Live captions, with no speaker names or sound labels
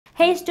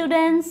Hey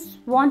students,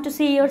 want to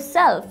see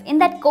yourself in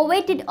that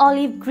coveted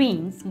olive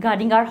greens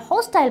guarding our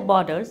hostile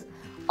borders,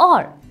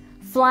 or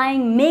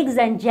flying MiGs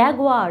and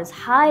Jaguars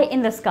high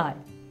in the sky,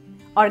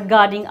 or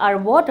guarding our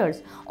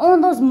waters on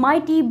those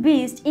mighty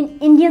beasts in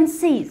Indian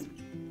seas?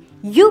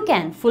 You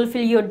can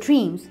fulfill your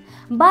dreams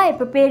by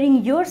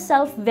preparing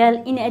yourself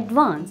well in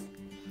advance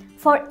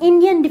for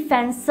Indian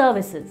Defence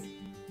Services.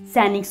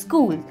 Sainik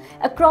School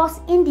across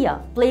India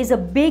plays a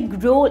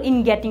big role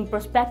in getting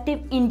prospective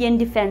Indian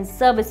Defence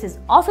Services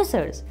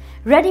officers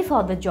ready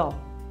for the job.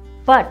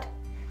 But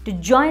to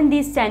join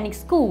these Sainik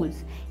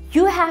schools,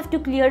 you have to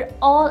clear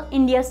All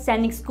India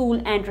Sainik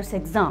School Entrance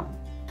Exam.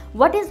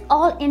 What is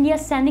All India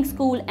Sainik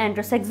School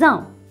Entrance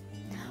Exam?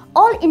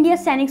 All India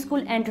Sainik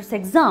School Entrance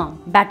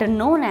Exam, better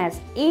known as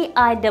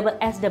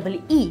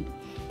AISSE,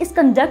 is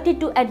conducted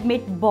to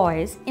admit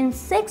boys in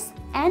 6th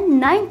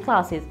and 9th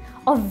classes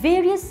of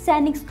various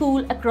Sainik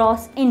schools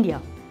across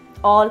India.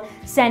 All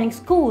Sainik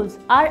schools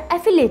are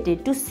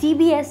affiliated to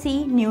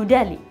CBSE New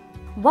Delhi.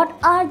 What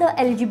are the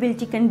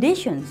eligibility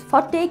conditions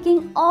for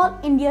taking All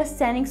India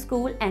Sainik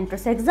School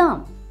Entrance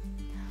Exam?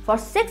 For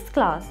 6th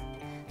class,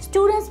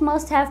 students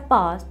must have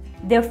passed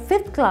their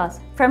 5th class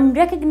from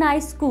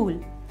recognized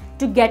school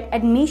to get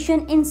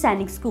admission in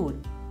Sainik School.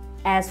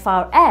 As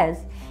far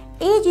as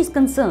age is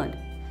concerned,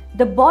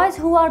 the boys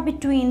who are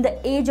between the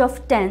age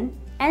of 10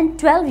 and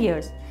 12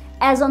 years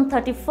as on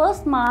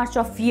 31st March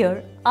of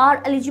year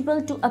are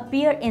eligible to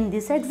appear in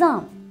this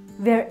exam.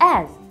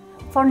 Whereas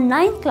for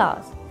 9th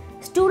class,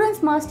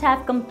 students must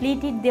have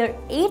completed their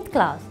 8th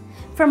class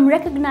from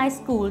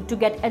recognized school to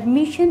get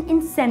admission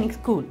in Sainik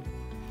School,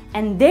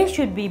 and they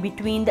should be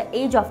between the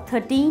age of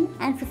 13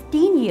 and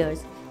 15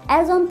 years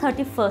as on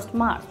 31st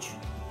March.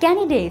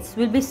 Candidates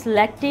will be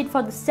selected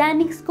for the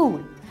Sainik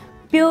School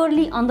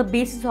purely on the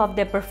basis of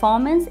their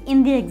performance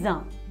in the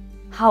exam.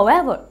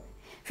 However,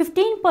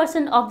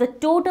 15% of the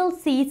total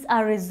seats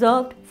are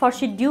reserved for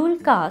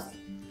scheduled castes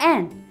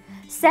and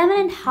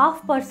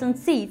 7.5%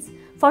 seats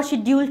for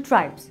scheduled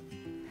tribes.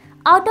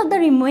 Out of the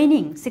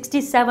remaining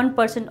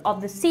 67%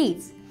 of the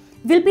seats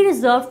will be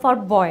reserved for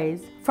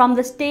boys from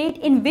the state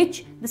in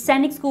which the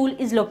Sainik School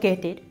is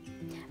located.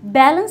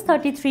 Balance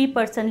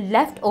 33%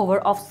 left over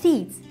of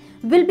seats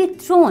will be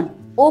thrown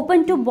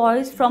open to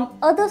boys from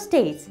other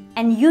states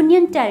and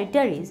union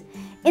territories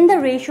in the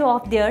ratio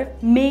of their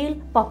male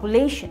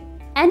population.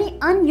 Any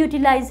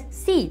unutilized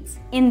seats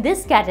in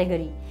this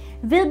category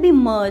will be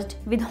merged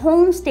with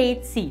home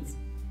state seats.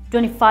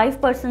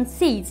 25%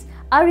 seats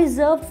are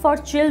reserved for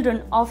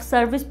children of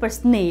service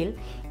personnel,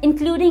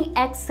 including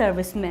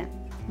ex-servicemen.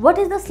 What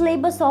is the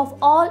syllabus of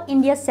All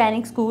India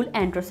Sainik School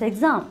Entrance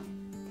Exam?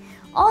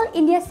 All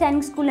India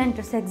Sainik School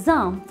Entrance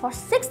Exam for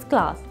 6th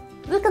class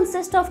will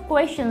consist of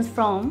questions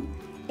from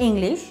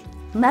English,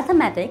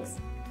 mathematics,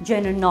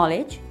 general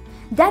knowledge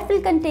that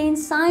will contain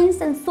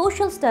science and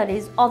social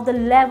studies of the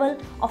level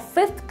of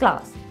 5th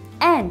class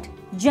and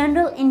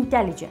general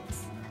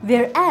intelligence.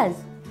 Whereas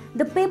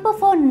the paper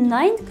for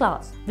 9th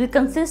class will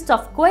consist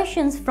of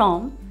questions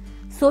from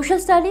social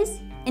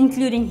studies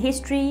including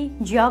history,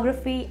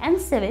 geography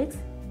and civics,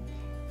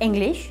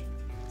 English,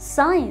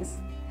 science,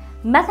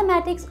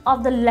 mathematics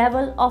of the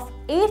level of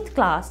 8th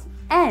class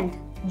and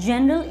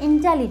general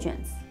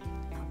intelligence.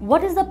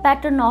 What is the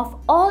pattern of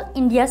All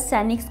India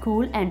Sainik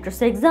School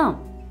Entrance Exam?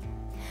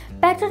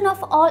 Pattern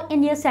of All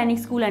India Sainik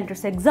School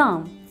Entrance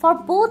Exam for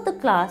both the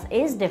class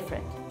is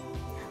different.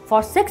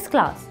 For 6th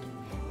class,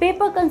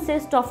 paper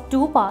consists of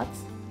 2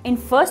 parts. In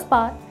first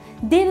part,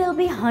 there will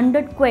be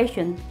 100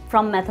 questions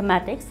from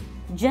mathematics,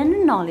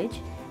 general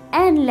knowledge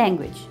and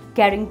language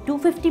carrying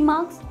 250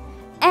 marks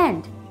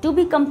and to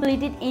be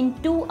completed in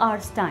 2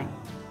 hours time.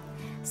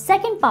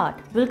 Second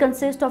part will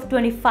consist of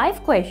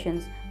 25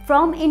 questions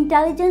from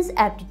intelligence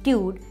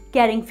aptitude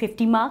carrying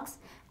 50 marks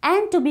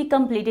and to be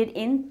completed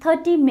in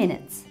 30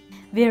 minutes.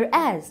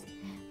 Whereas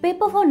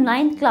paper for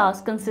 9th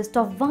class consists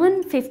of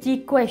 150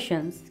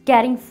 questions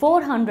carrying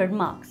 400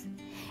 marks,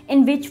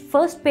 in which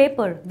first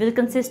paper will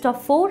consist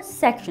of 4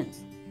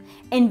 sections,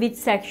 in which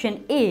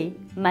section A,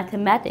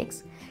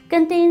 mathematics,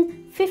 contains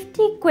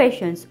 50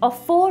 questions of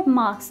 4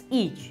 marks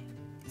each.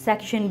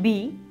 Section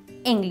B,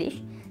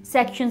 English,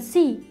 section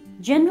C,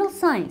 general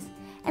science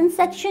and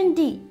section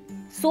D,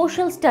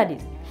 social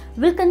studies,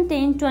 will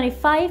contain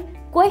 25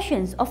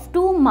 questions of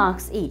 2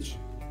 marks each.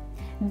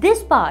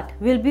 This part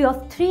will be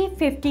of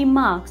 350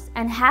 marks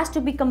and has to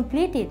be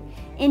completed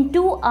in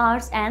 2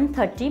 hours and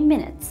 30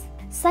 minutes.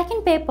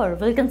 Second paper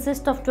will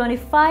consist of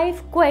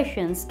 25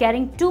 questions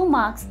carrying 2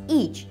 marks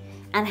each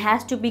and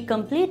has to be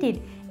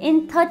completed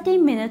in 30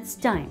 minutes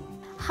time.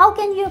 How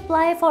can you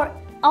apply for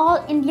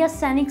All India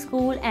Sainik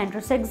School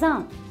Entrance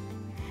Exam?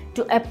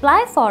 To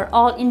apply for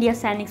All India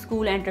Sainik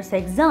School Entrance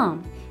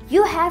Exam,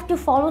 you have to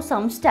follow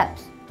some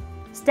steps.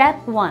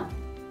 Step 1.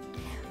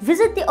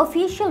 Visit the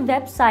official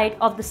website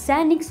of the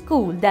Sainik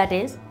School, that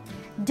is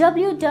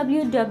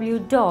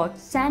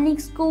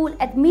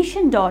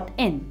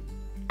www.sainiksschooladmission.in,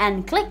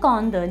 and click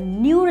on the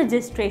New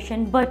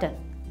Registration button.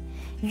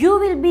 You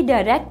will be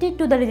directed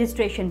to the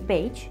registration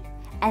page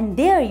and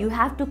there you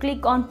have to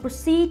click on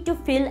Proceed to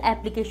fill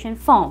application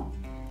form.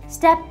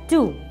 Step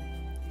 2.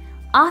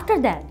 After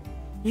that,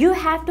 you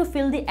have to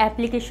fill the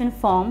application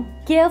form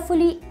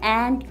carefully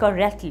and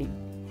correctly.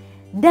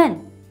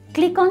 Then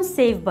click on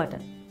Save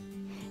button.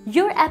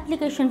 Your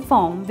application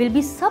form will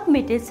be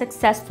submitted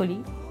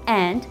successfully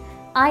and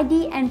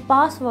ID and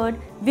password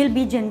will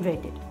be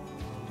generated.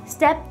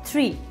 Step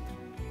 3.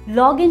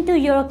 Log into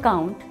your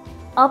account,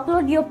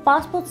 upload your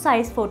passport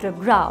size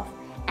photograph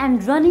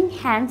and running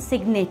hand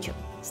signature.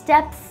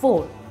 Step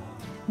 4.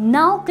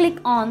 Now click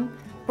on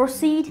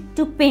Proceed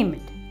to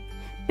Payment.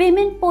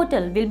 Payment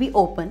portal will be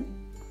open.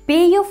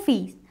 Pay your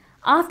fees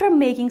after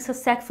making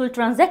successful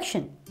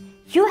transaction.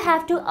 You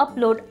have to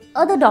upload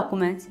other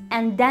documents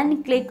and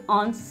then click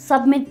on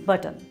Submit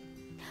button.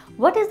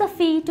 What is the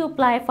fee to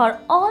apply for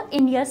All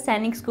India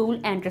Sainik School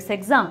entrance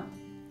exam?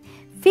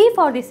 Fee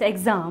for this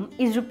exam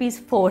is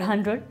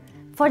 ₹400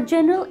 for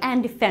general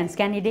and defense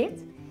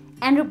candidates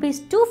and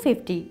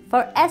 ₹250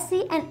 for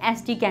SC and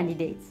ST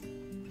candidates.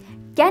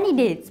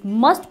 Candidates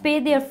must pay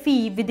their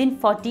fee within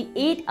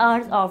 48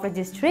 hours of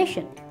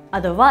registration.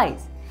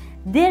 Otherwise,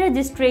 their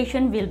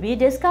registration will be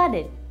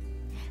discarded.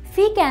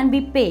 Fee can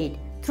be paid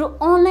through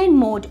online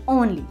mode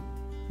only.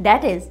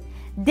 That is,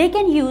 they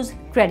can use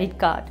credit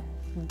card,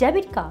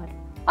 debit card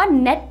or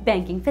net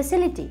banking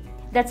facility.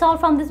 That's all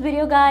from this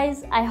video,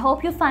 guys. I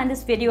hope you find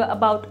this video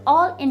about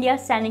All India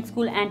Sainik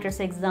School entrance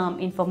exam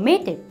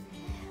informative.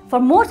 For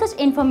more such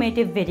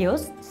informative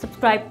videos,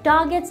 subscribe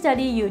Target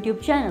Study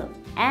YouTube channel,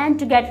 and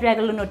to get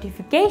regular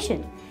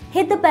notification,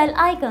 hit the bell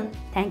icon.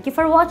 Thank you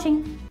for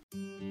watching.